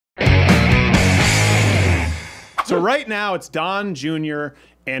So right now it's Don Jr.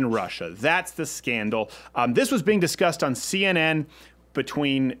 and Russia. That's the scandal. This was being discussed on CNN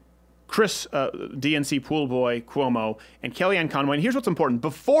between Chris, DNC pool boy, Cuomo, and Kellyanne Conway. And here's what's important.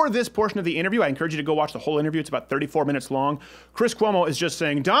 Before this portion of the interview, I encourage you to go watch the whole interview. It's about 34 minutes long. Chris Cuomo is just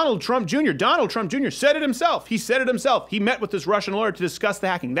saying, Donald Trump Jr. said it himself. He said it himself. He met with this Russian lawyer to discuss the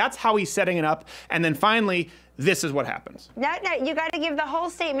hacking. That's how he's setting it up. And then finally, this is what happens. No, you got to give the whole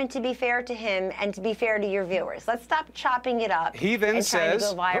statement to be fair to him and to be fair to your viewers. Let's stop chopping it up. He then says,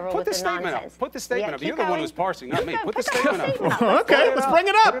 to go viral put the statement up. Put the statement up. You're the one who's parsing, not me. Put the statement up. Okay, let's bring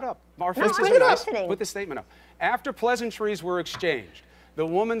it up. Put it up. Our faces are nice. Put the statement up. After pleasantries were exchanged, the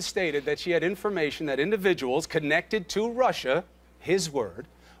woman stated that she had information that individuals connected to Russia, his word,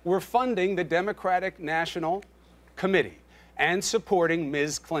 were funding the Democratic National Committee and supporting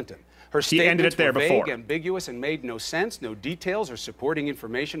Ms. Clinton. Her statements were vague, ambiguous, and made no sense. No details or supporting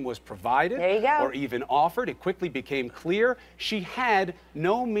information was provided or even offered. It quickly became clear she had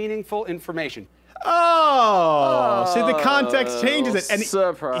no meaningful information. Oh, see, the context changes it. And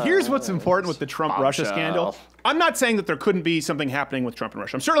here's what's important with the Trump-Russia scandal. I'm not saying that there couldn't be something happening with Trump and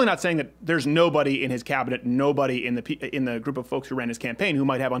Russia. I'm certainly not saying that there's nobody in his cabinet, nobody in the group of folks who ran his campaign who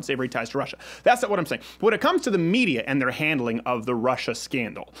might have unsavory ties to Russia. That's not what I'm saying. But when it comes to the media and their handling of the Russia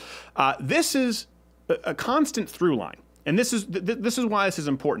scandal, this is a constant through line. And this is why this is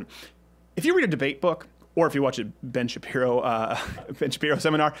important. If you read a debate book, or if you watch a Ben Shapiro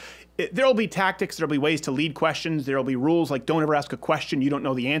seminar, there'll be tactics, there'll be ways to lead questions, there'll be rules like don't ever ask a question you don't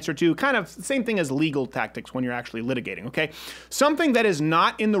know the answer to, kind of the same thing as legal tactics when you're actually litigating, okay? Something that is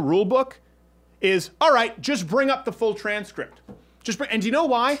not in the rule book is, all right, just bring up the full transcript. And do you know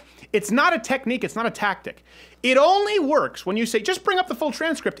why? It's not a technique, it's not a tactic. It only works when you say, just bring up the full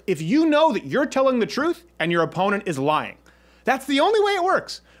transcript if you know that you're telling the truth and your opponent is lying. That's the only way it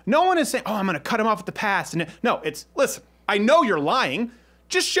works. No one is saying, oh, I'm going to cut him off at the pass. No, it's, listen, I know you're lying.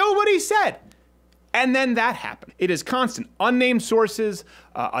 Just show what he said. And then that happened. It is constant. Unnamed sources,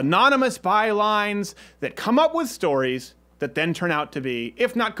 anonymous bylines that come up with stories that then turn out to be,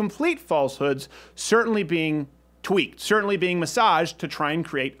 if not complete falsehoods, certainly being tweaked, certainly being massaged to try and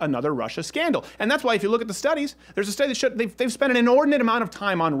create another Russia scandal. And that's why if you look at the studies, there's a study that showed they've spent an inordinate amount of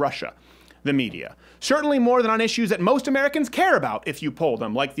time on Russia, the media. Certainly more than on issues that most Americans care about if you poll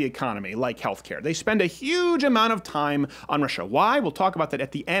them, like the economy, like healthcare. They spend a huge amount of time on Russia. Why? We'll talk about that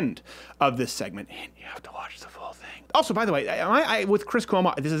at the end of this segment. And you have to watch the full thing. Also, by the way, with Chris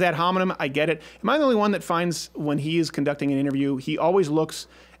Cuomo, this is ad hominem, I get it. Am I the only one that finds when he is conducting an interview, he always looks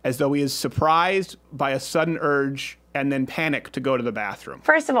as though he is surprised by a sudden urge and then panic to go to the bathroom?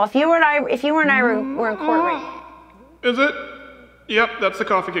 First of all, if you and I were in court right. Is it? Yep, that's the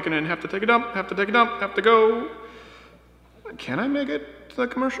coffee kicking in. Have to take a dump, have to take a dump, have to go. Can I make it to the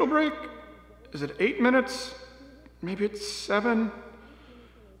commercial break? Is it 8 minutes? Maybe it's 7?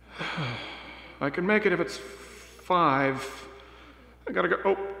 I can make it if it's 5. I gotta go.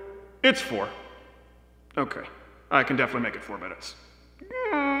 Oh, it's 4. Okay, I can definitely make it 4 minutes.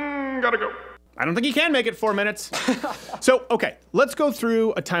 Gotta go. I don't think he can make it 4 minutes. So, okay, let's go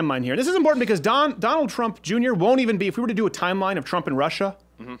through a timeline here. This is important because Donald Trump Jr. won't even be, if we were to do a timeline of Trump and Russia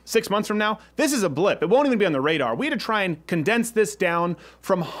 6 months from now, this is a blip. It won't even be on the radar. We had to try and condense this down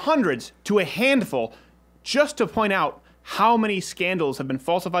from hundreds to a handful just to point out how many scandals have been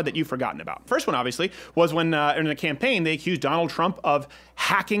falsified that you've forgotten about. First one, obviously, was when in the campaign they accused Donald Trump of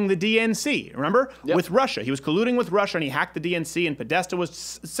hacking the DNC. Remember? Yep. With Russia. He was colluding with Russia and he hacked the DNC, and Podesta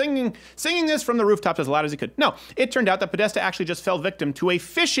was singing this from the rooftops as loud as he could. No, it turned out that Podesta actually just fell victim to a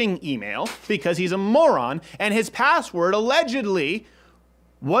phishing email because he's a moron, and his password allegedly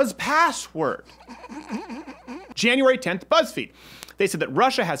was password. January 10th, BuzzFeed. They said that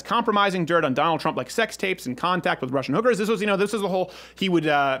Russia has compromising dirt on Donald Trump, like sex tapes and contact with Russian hookers. This was, this was the whole, he would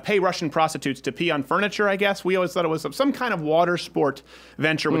pay Russian prostitutes to pee on furniture, I guess. We always thought it was some kind of water sport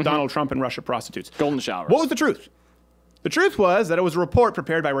venture with Donald Trump and Russia prostitutes. Golden showers. What was the truth? The truth was that it was a report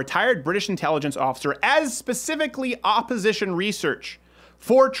prepared by a retired British intelligence officer as specifically opposition research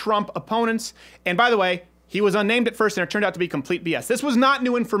for Trump opponents. And by the way, he was unnamed at first and it turned out to be complete BS. This was not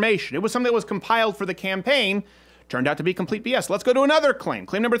new information. It was something that was compiled for the campaign. Turned out to be complete BS. Let's go to another claim.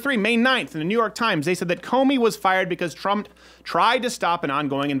 Claim number 3, May 9th in the New York Times. They said that Comey was fired because Trump tried to stop an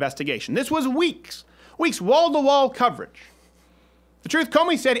ongoing investigation. This was weeks, wall-to-wall coverage. The truth,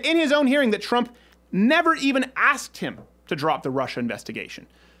 Comey said in his own hearing that Trump never even asked him to drop the Russia investigation.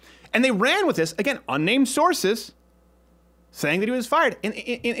 And they ran with this, again, unnamed sources, saying that he was fired. And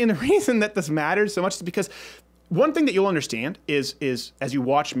the reason that this matters so much is because one thing that you'll understand is as you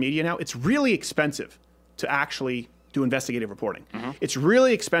watch media now, it's really expensive to actually do investigative reporting. It's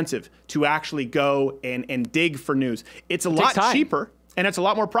really expensive to actually go and dig for news. It's a lot cheaper and it's a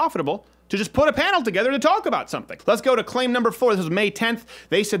lot more profitable to just put a panel together to talk about something. Let's go to claim number 4. This was May 10th.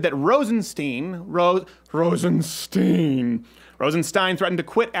 They said that Rosenstein threatened to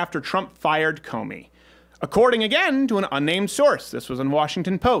quit after Trump fired Comey. According again to an unnamed source. This was in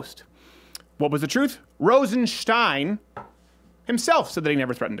Washington Post. What was the truth? Rosenstein himself said that he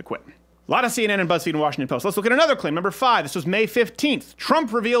never threatened to quit. A lot of CNN and BuzzFeed and Washington Post. Let's look at another claim, number 5. This was May 15th.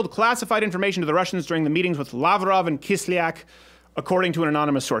 Trump revealed classified information to the Russians during the meetings with Lavrov and Kislyak, according to an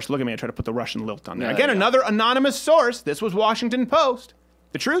anonymous source. Look at me, I try to put the Russian lilt on there. Again, another anonymous source. This was Washington Post.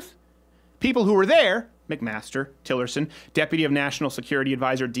 The truth? People who were there, McMaster, Tillerson, Deputy of National Security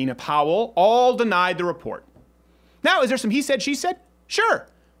Advisor Dina Powell, all denied the report. Now, is there some he said, she said? Sure.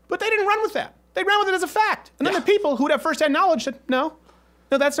 But they didn't run with that. They ran with it as a fact. And then the people who would have first-hand knowledge said, no,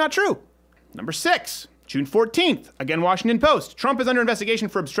 that's not true. Number 6, June 14th, again, Washington Post. Trump is under investigation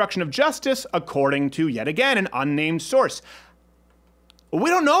for obstruction of justice, according to, yet again, an unnamed source. We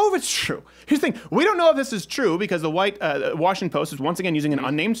don't know if it's true. Here's the thing. We don't know if this is true because the Washington Post is once again using an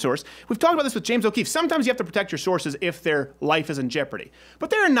unnamed source. We've talked about this with James O'Keefe. Sometimes you have to protect your sources if their life is in jeopardy. But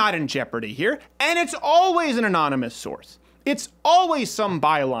they're not in jeopardy here, and it's always an anonymous source. It's always some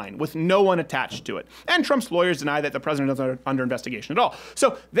byline with no one attached to it. And Trump's lawyers deny that the president is under investigation at all.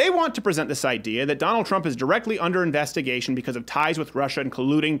 So they want to present this idea that Donald Trump is directly under investigation because of ties with Russia and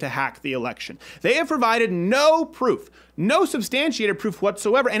colluding to hack the election. They have provided no proof, no substantiated proof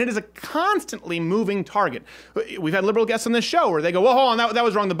whatsoever, and it is a constantly moving target. We've had liberal guests on this show where they go, well, hold on, that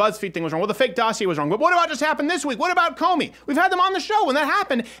was wrong, the BuzzFeed thing was wrong, well, the fake dossier was wrong, but what about just happened this week? What about Comey? We've had them on the show when that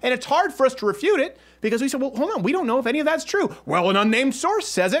happened, and it's hard for us to refute it because we said, well, hold on, we don't know if any of that's true. Well, an unnamed source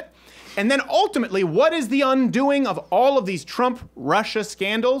says it. And then ultimately, what is the undoing of all of these Trump-Russia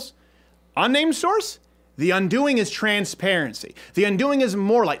scandals? Unnamed source? The undoing is transparency. The undoing is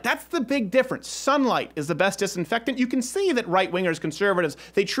more light. That's the big difference. Sunlight is the best disinfectant. You can see that right-wingers, conservatives,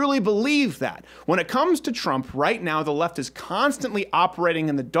 they truly believe that. When it comes to Trump, right now, the left is constantly operating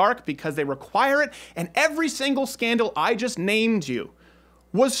in the dark because they require it, and every single scandal I just named you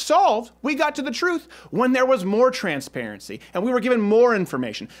was solved, we got to the truth, when there was more transparency and we were given more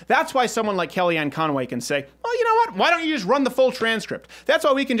information. That's why someone like Kellyanne Conway can say, oh, you know what? Why don't you just run the full transcript? That's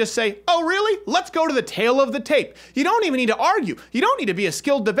why we can just say, oh, really? Let's go to the tail of the tape. You don't even need to argue. You don't need to be a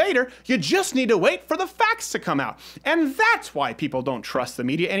skilled debater. You just need to wait for the facts to come out. And that's why people don't trust the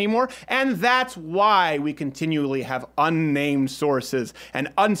media anymore. And that's why we continually have unnamed sources and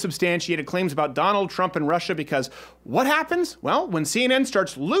unsubstantiated claims about Donald Trump and Russia, because what happens? Well, when CNN starts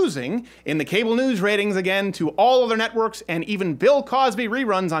losing in the cable news ratings again to all other networks and even Bill Cosby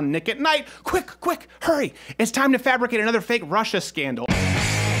reruns on Nick at Night, quick, hurry. It's time to fabricate another fake Russia scandal.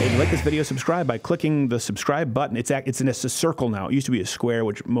 Hey, if you like this video, subscribe by clicking the subscribe button. It's in a circle now. It used to be a square,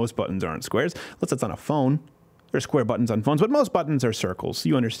 which most buttons aren't squares. Unless it's on a phone. There's square buttons on phones, but most buttons are circles.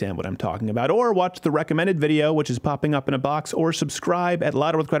 You understand what I'm talking about. Or watch the recommended video, which is popping up in a box, or subscribe at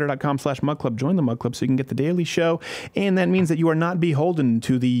louderwithcrowder.com/mugclub. Join the Mug Club so you can get the daily show. And that means that you are not beholden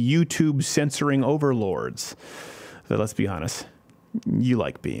to the YouTube censoring overlords. So let's be honest. You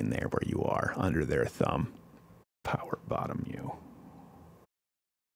like being there where you are, under their thumb. Power bottom you.